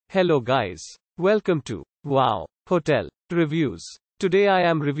Hello guys. Welcome to Wow Hotel Reviews. Today I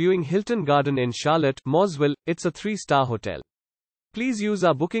am reviewing Hilton Garden Inn Charlotte, Mooresville. It's a 3-star hotel. Please use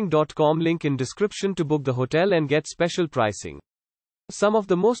our booking.com link in description to book the hotel and get special pricing. Some of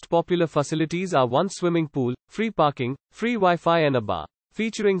the most popular facilities are one swimming pool, free parking, free Wi-Fi and a bar.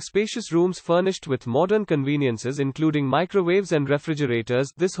 Featuring spacious rooms furnished with modern conveniences including microwaves and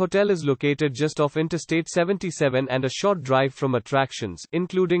refrigerators, this hotel is located just off Interstate 77 and a short drive from attractions,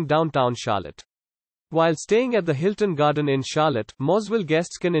 including downtown Charlotte. While staying at the Hilton Garden Inn Charlotte, Mooresville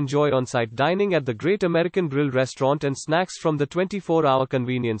guests can enjoy on-site dining at the Great American Grill restaurant and snacks from the 24-hour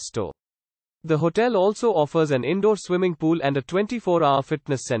convenience store. The hotel also offers an indoor swimming pool and a 24-hour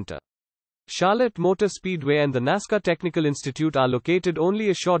fitness center. Charlotte Motor Speedway and the NASCAR Technical Institute are located only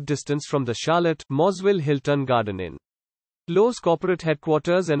a short distance from the Charlotte, Mooresville Hilton Garden Inn. Lowe's corporate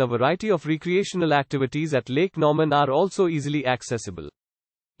headquarters and a variety of recreational activities at Lake Norman are also easily accessible.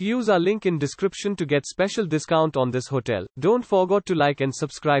 Use our link in description to get special discount on this hotel. Don't forget to like and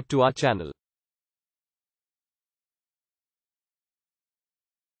subscribe to our channel.